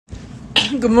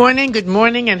Good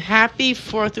morning, and happy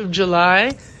 4th of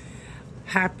July.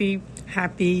 Happy,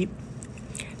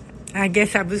 I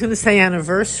guess I was going to say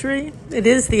anniversary. It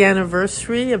is the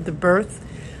anniversary of the birth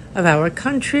of our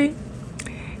country.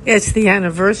 It's the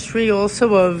anniversary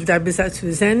also of Daibazatsu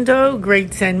Zendo,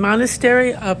 great Zen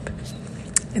monastery up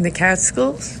in the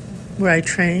Catskills, where I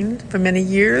trained for many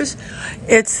years.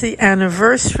 It's the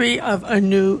anniversary of a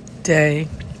new day.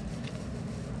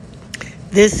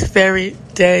 This very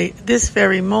day, this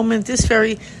very moment, this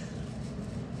very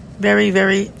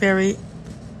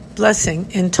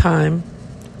blessing in time.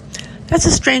 That's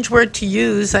a strange word to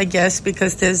use, I guess,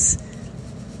 because there's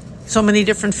so many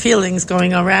different feelings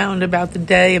going around about the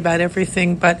day, about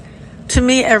everything. But to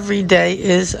me, every day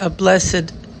is a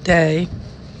blessed day,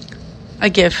 a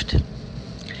gift,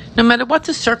 no matter what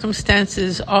the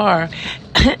circumstances are.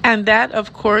 And that,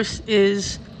 of course,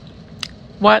 is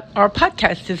what our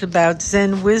podcast is about,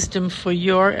 Zen wisdom for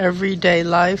your everyday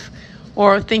life,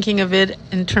 or thinking of it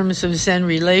in terms of Zen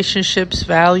relationships,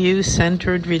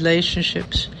 value-centered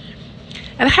relationships.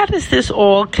 And how does this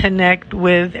all connect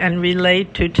with and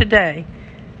relate to today,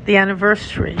 the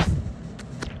anniversary,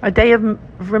 a day of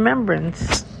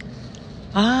remembrance?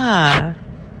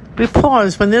 We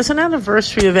pause. When there's an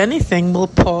anniversary of anything, we'll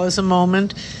pause a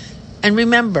moment and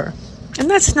remember. And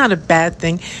that's not a bad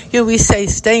thing. We say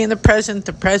stay in the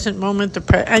present moment,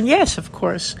 and yes, of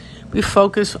course, we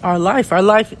focus our life. Our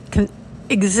life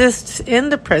exists in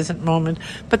the present moment,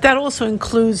 but that also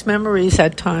includes memories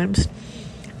at times.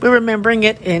 We're remembering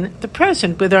it in the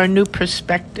present with our new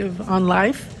perspective on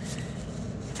life.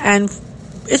 And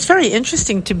it's very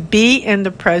interesting to be in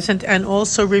the present and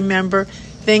also remember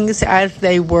things as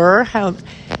they were,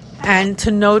 and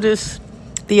to notice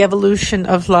the evolution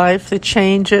of life, the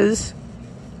changes,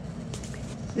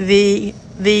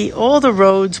 all the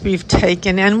roads we've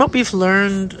taken and what we've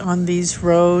learned on these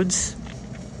roads,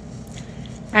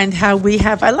 and how we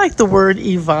have, I like the word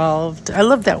evolved. I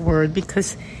love that word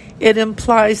because it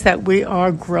implies that we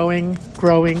are growing.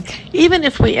 Even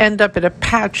if we end up at a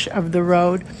patch of the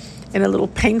road in a little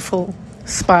painful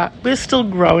spot, we're still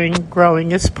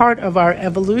growing. It's part of our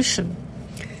evolution,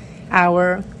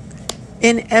 our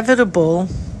inevitable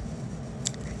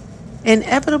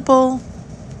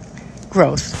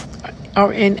growth,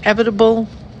 our inevitable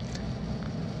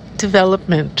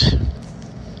development.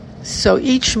 So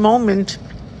each moment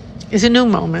is a new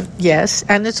moment, yes,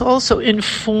 and it's also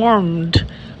informed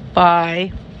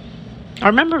by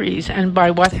our memories and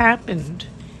by what happened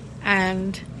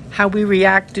and how we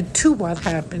reacted to what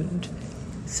happened.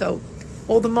 So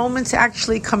all the moments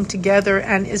actually come together,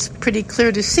 and it's pretty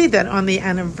clear to see that on the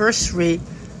anniversary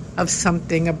of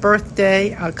something, a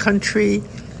birthday, a country,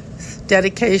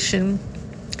 dedication.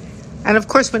 And of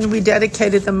course, when we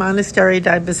dedicated the monastery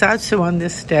Daibazatsu on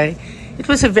this day, it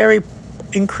was a very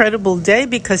incredible day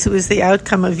because it was the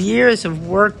outcome of years of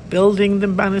work building the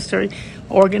monastery,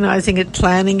 organizing it,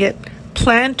 planning it,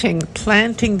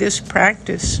 planting this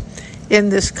practice in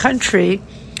this country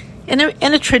in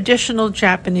a traditional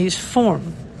Japanese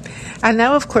form. And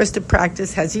now, of course, the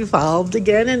practice has evolved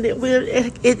again, and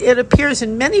it appears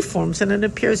in many forms, and it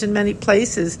appears in many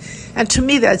places. And to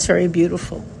me, that's very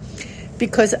beautiful.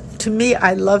 Because to me,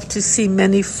 I love to see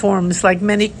many forms, like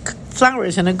many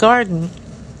flowers in a garden.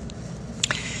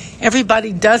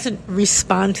 Everybody doesn't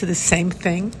respond to the same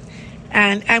thing.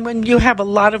 And when you have a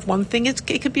lot of one thing, it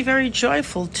could be very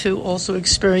joyful to also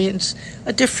experience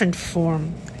a different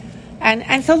form.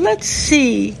 And so let's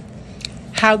see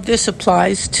how this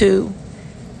applies to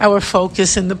our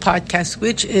focus in the podcast,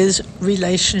 which is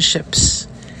relationships,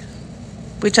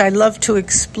 which I love to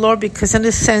explore because in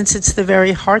a sense it's the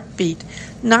very heartbeat,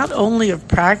 not only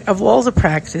of all the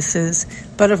practices,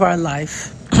 but of our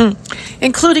life,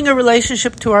 including a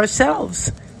relationship to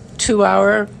ourselves, to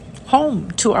our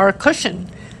home, to our cushion,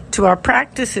 to our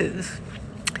practices,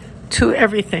 to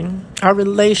everything, our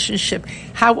relationship.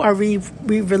 How are we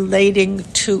relating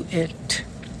to it?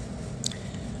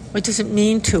 What does it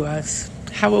mean to us?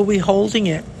 How are we holding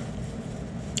it?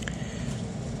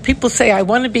 People say, I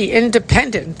want to be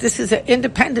independent. This is an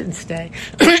Independence Day.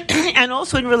 And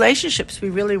also in relationships, we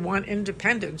really want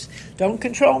independence. Don't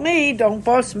control me. Don't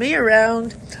boss me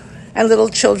around. And little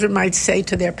children might say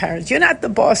to their parents, you're not the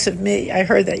boss of me. I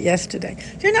heard that yesterday.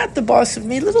 You're not the boss of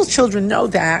me. Little children know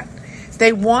that.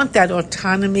 They want that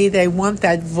autonomy. They want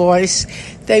that voice.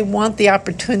 They want the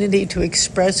opportunity to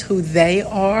express who they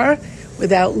are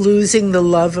without losing the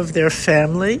love of their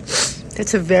family.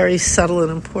 That's a very subtle and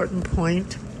important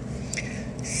point.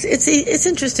 It's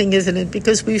interesting, isn't it?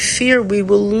 Because we fear we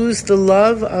will lose the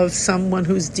love of someone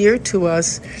who's dear to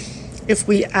us if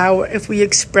we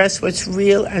express what's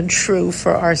real and true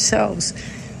for ourselves.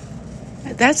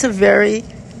 That's a very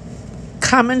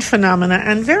common phenomena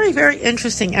and very, very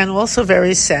interesting and also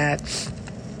very sad.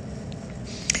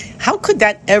 How could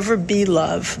that ever be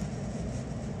love?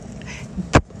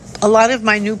 A lot of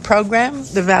my new program,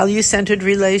 the Value-Centered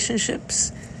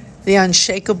Relationships, the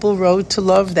Unshakable Road to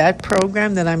Love, that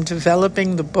program that I'm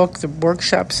developing, the book, the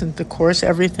workshops, and the course,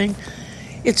 everything,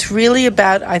 it's really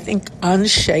about, I think,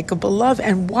 unshakable love.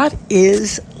 And what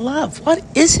is love? What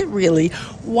is it really?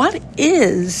 What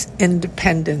is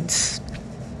independence?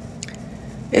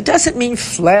 It doesn't mean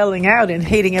flailing out and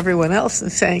hating everyone else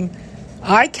and saying,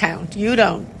 I count, you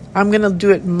don't. I'm going to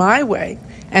do it my way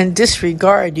and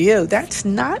disregard you. That's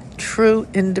not true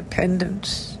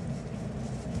independence.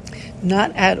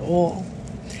 Not at all.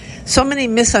 So many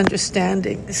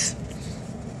misunderstandings.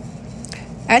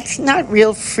 That's not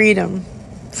real freedom.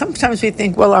 Sometimes we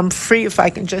think, well, I'm free if I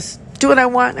can just do what I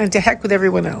want and to heck with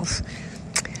everyone else.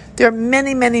 There are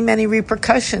many, many, many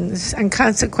repercussions and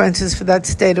consequences for that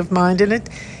state of mind, and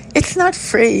it's not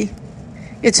free.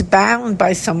 It's bound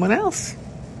by someone else.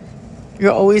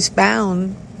 You're always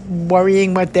bound,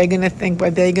 worrying what they're going to think,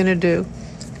 what they're going to do.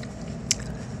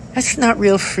 That's not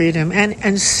real freedom.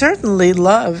 And certainly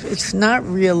love, it's not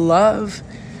real love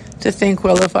to think,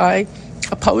 well, if I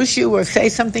oppose you or say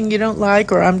something you don't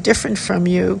like or I'm different from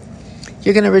you,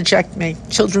 you're going to reject me.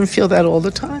 Children feel that all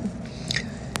the time.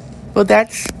 Well,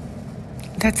 that's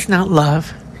not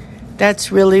love.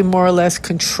 That's really more or less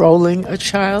controlling a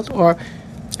child or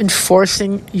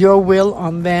enforcing your will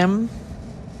on them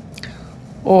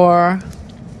or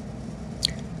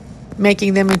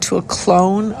making them into a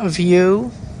clone of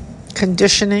you,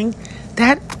 conditioning.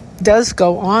 That does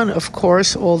go on, of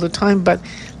course, all the time, but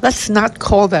let's not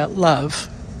call that love.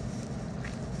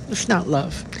 It's not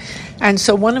love. And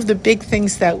so one of the big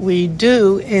things that we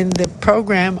do in the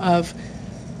program of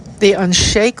the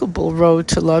Unshakable Road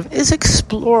to Love is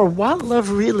explore what love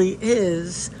really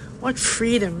is, what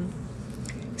freedom,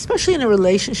 especially in a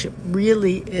relationship,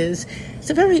 really is.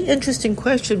 It's a very interesting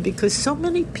question because so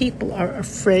many people are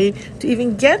afraid to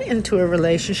even get into a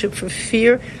relationship for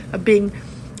fear of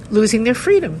losing their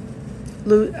freedom,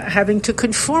 having to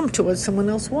conform to what someone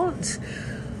else wants,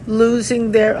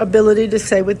 losing their ability to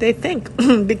say what they think,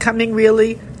 becoming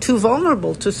really too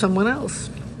vulnerable to someone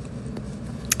else.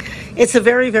 It's a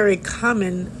very, very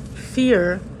common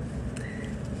fear,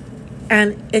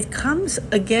 and it comes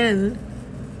again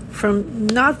from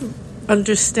not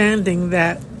understanding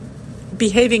that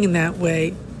behaving in that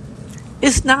way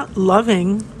is not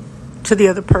loving to the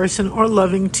other person or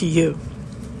loving to you.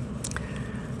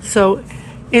 So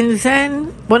in Zen,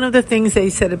 one of the things they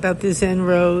said about the Zen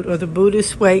road or the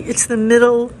Buddhist way, it's the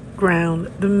middle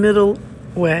ground, the middle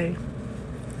way.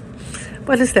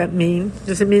 What does that mean?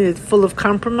 Does it mean it's full of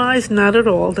compromise? Not at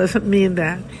all. Doesn't mean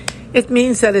that. It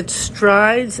means that it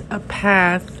strides a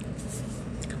path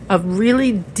of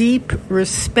really deep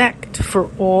respect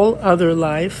for all other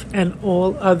life and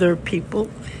all other people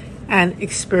and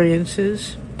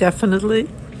experiences, definitely.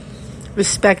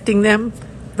 Respecting them,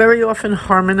 very often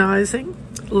harmonizing,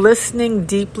 listening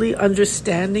deeply,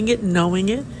 understanding it, knowing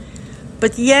it,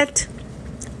 but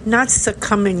not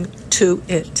succumbing to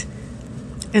it.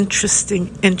 Interesting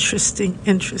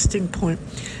point.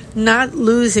 Not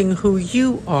losing who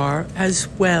you are as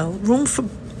well. Room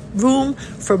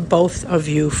for both of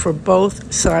you, for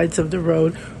both sides of the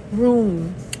road.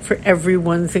 Room for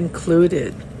everyone's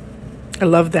included. I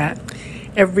love that.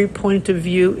 Every point of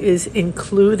view is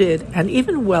included and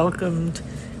even welcomed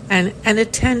and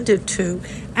attended to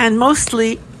and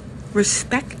mostly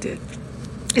respected.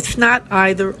 It's not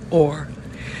either or.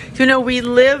 We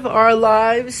live our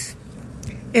lives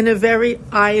in a very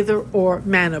either-or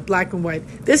manner, black and white.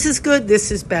 This is good,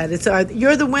 this is bad. It's either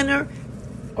you're the winner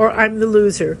or I'm the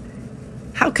loser.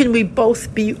 How can we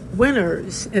both be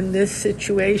winners in this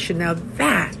situation? Now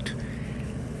that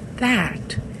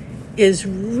is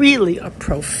really a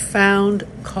profound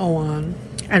koan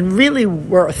and really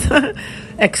worth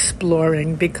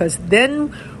exploring, because then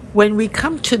when we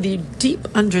come to the deep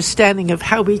understanding of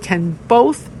how we can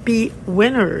both be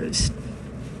winners,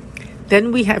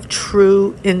 then we have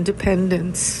true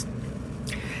independence.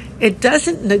 It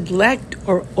doesn't neglect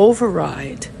or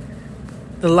override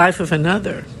the life of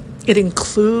another. It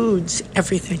includes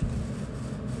everything.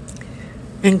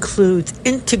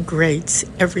 Integrates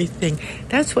everything.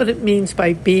 That's what it means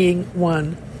by being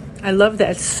one. I love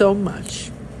that so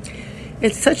much.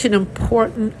 It's such an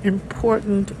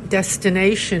important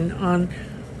destination on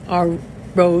our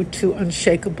road to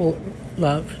unshakable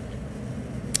love.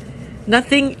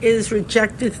 Nothing is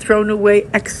rejected, thrown away,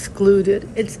 excluded.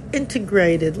 It's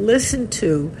integrated, listened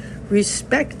to,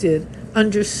 respected,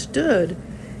 understood,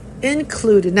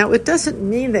 included. Now, it doesn't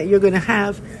mean that you're going to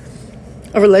have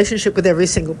a relationship with every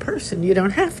single person. You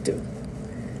don't have to.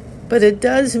 But it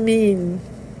does mean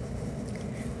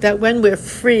that when we're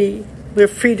free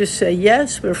to say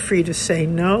yes, we're free to say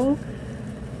no,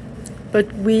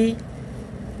 but we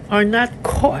are not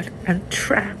caught and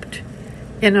trapped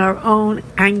in our own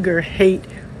anger, hate,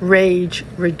 rage,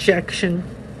 rejection,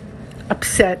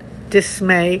 upset,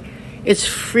 dismay. It's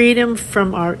freedom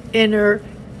from our inner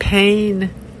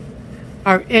pain,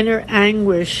 our inner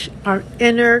anguish, our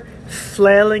inner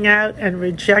flailing out and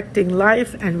rejecting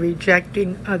life and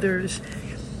rejecting others.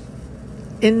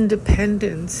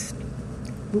 Independence.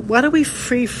 What are we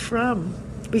free from?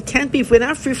 We can't be. If we're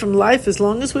not free from life, as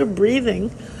long as we're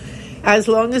breathing, as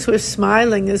long as we're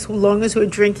smiling, as long as we're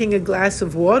drinking a glass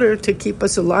of water to keep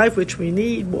us alive, which we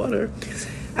need water,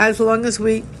 as long as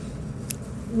we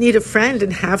need a friend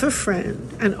and have a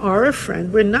friend and are a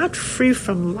friend, we're not free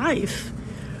from life.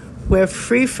 We're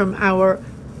free from our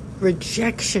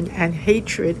rejection and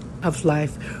hatred of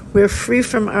life. We're free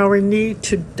from our need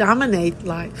to dominate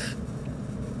life.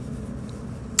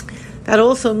 That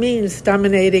also means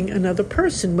dominating another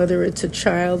person, whether it's a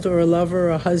child or a lover,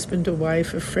 a husband, a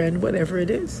wife, a friend, whatever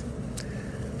it is.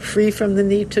 Free from the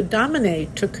need to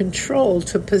dominate, to control,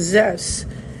 to possess.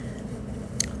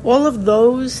 All of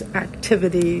those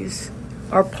activities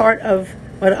are part of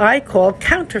what I call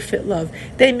counterfeit love.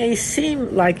 They may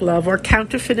seem like love or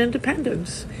counterfeit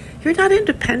independence. You're not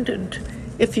independent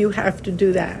if you have to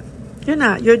do that. You're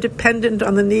not. You're dependent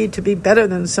on the need to be better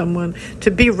than someone, to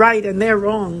be right and they're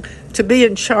wrong, to be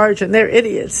in charge and they're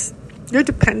idiots. You're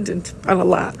dependent on a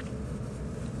lot.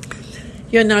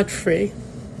 You're not free.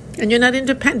 And you're not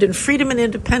independent. Freedom and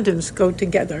independence go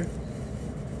together.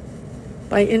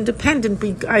 By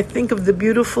independent, I think of the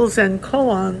beautiful Zen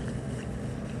koan.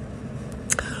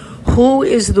 Who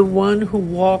is the one who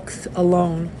walks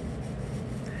alone?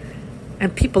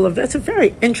 And that's a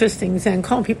very interesting Zen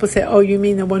koan. People say, oh, you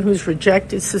mean the one who's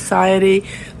rejected society,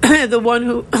 the one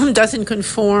who doesn't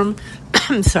conform.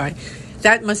 I'm sorry.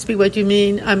 That must be what you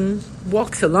mean.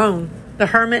 Walks alone. The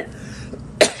hermit.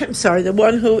 I'm sorry. The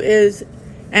one who is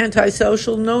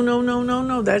antisocial.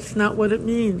 No. That's not what it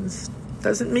means.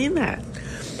 Doesn't mean that.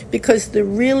 Because the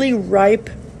really ripe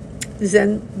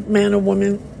Zen man or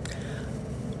woman,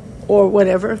 or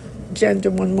whatever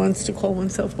gender one wants to call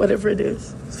oneself, whatever it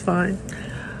is, it's fine.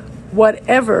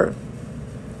 Whatever,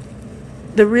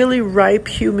 the really ripe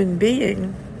human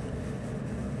being,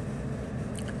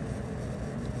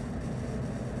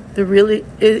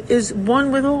 is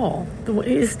one with all.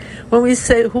 When we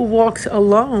say who walks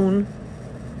alone,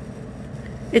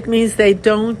 it means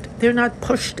they're not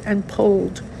pushed and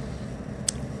pulled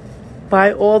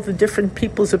by all the different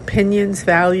people's opinions,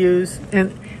 values,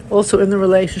 and also in the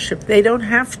relationship. They don't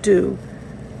have to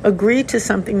agree to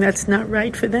something that's not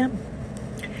right for them.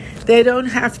 They're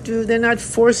not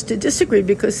forced to disagree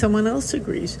because someone else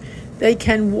agrees. They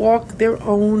can walk their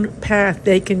own path.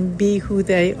 They can be who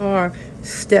they are,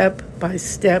 step by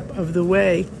step of the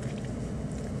way.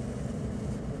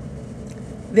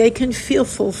 They can feel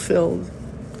fulfilled.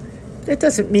 That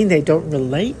doesn't mean they don't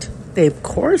relate.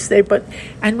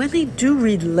 And when they do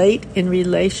relate in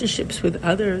relationships with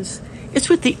others, it's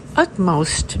with the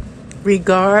utmost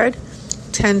regard,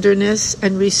 tenderness,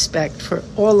 and respect for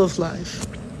all of life.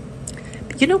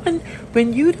 You know,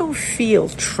 when you don't feel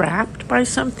trapped by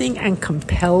something and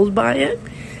compelled by it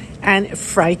and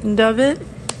frightened of it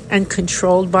and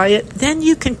controlled by it, then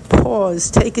you can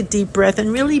pause, take a deep breath,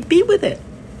 and really be with it.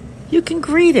 You can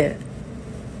greet it.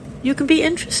 You can be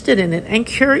interested in it and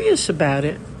curious about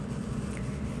it.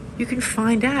 You can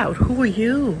find out, who are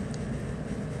you?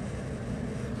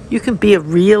 You can be a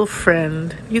real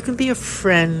friend. You can be a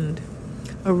friend,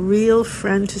 a real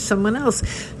friend to someone else,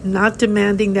 not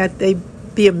demanding that they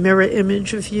be a mirror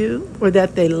image of you or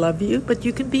that they love you, but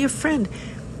you can be a friend.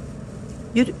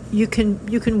 You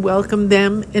can welcome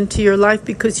them into your life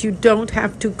because you don't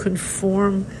have to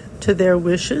conform to their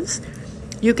wishes.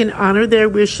 You can honor their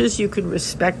wishes, you can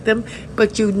respect them,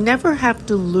 but you never have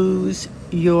to lose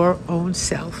your own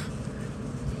self.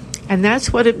 And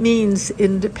that's what it means,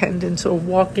 independence or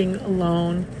walking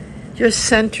alone. You're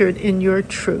centered in your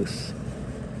truth.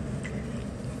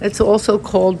 It's also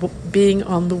called being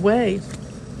on the way.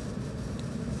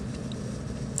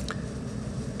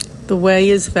 The way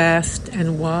is vast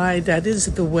and wide. That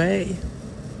is the way.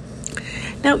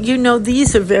 Now,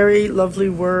 these are very lovely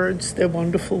words. They're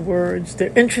wonderful words.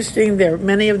 They're interesting.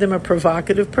 Many of them are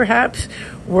provocative, perhaps.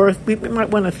 We might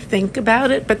want to think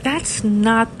about it, but that's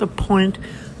not the point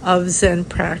of Zen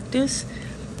practice.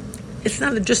 It's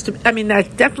not that's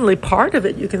definitely part of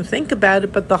it. You can think about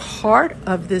it, but the heart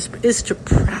of this is to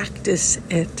practice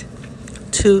it,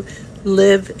 to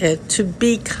live it, to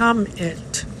become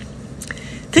it.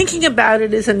 Thinking about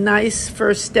it is a nice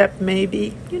first step,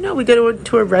 maybe. We go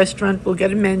to a restaurant, we'll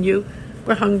get a menu.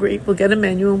 We're hungry, we'll get a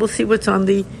menu, and we'll see what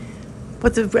food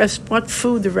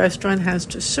the restaurant has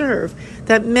to serve.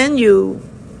 That menu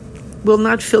will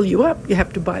not fill you up. You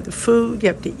have to buy the food, you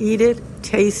have to eat it,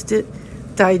 taste it,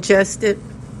 digest it,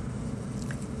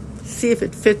 see if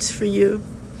it fits for you,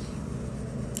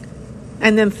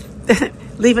 and then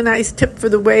leave a nice tip for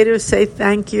the waiter, say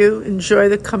thank you, enjoy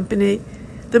the company.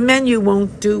 The menu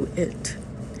won't do it.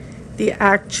 The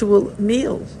actual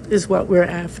meal is what we're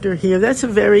after here. That's a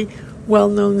very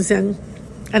well-known Zen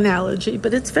analogy,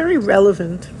 but it's very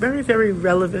relevant, very, very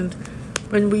relevant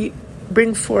when we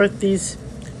bring forth these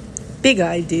big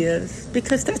ideas,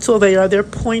 because that's all they are. They're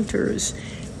pointers.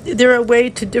 They're a way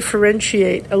to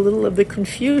differentiate a little of the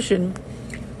confusion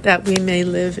that we may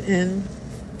live in.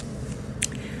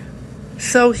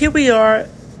 So here we are,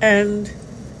 and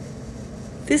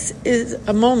this is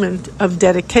a moment of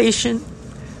dedication,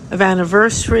 of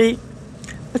anniversary,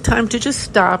 a time to just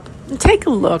stop and take a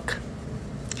look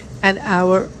at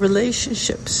our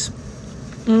relationships.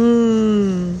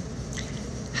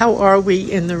 How are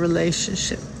we in the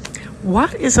relationship?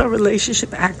 What is our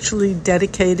relationship actually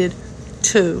dedicated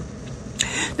to?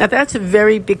 Now that's a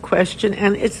very big question,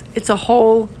 and it's a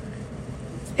whole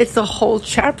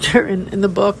chapter in the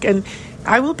book, and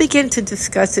I will begin to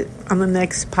discuss it on the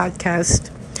next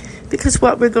podcast, because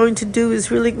what we're going to do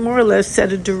is really more or less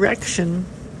set a direction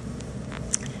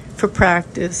for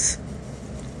practice,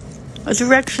 a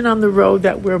direction on the road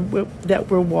that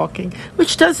we're walking,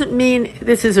 which doesn't mean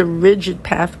this is a rigid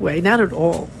pathway, not at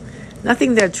all.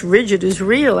 Nothing that's rigid is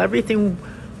real. Everything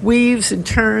weaves and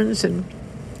turns, and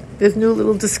there's new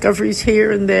little discoveries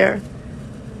here and there.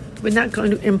 We're not going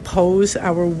to impose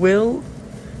our will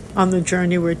on the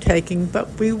journey we're taking,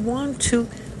 but we want to,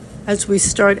 as we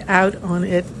start out on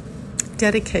it,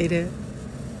 dedicate it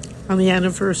on the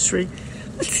anniversary.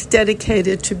 Let's dedicate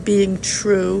it to being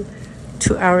true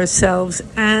to ourselves.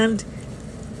 And,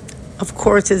 of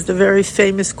course, as the very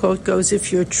famous quote goes,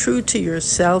 if you're true to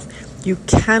yourself, you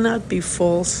cannot be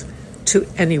false to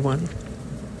anyone.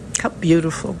 How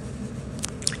beautiful.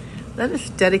 Let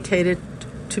us dedicate it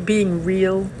to being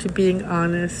real, to being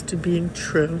honest, to being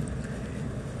true.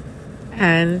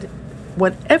 And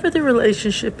whatever the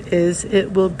relationship is,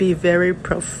 it will be very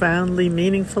profoundly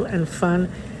meaningful and fun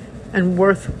and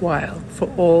worthwhile for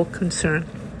all concerned.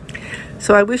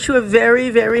 So I wish you a very,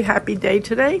 very happy day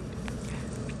today,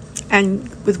 and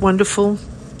with wonderful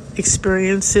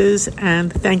experiences,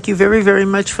 and thank you very, very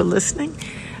much for listening.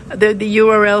 The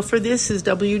URL for this is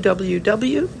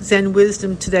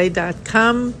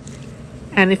www.zenwisdomtoday.com,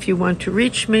 and if you want to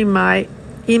reach me, my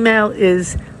email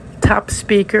is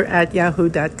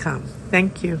topspeaker@yahoo.com.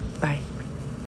 Thank you. Bye.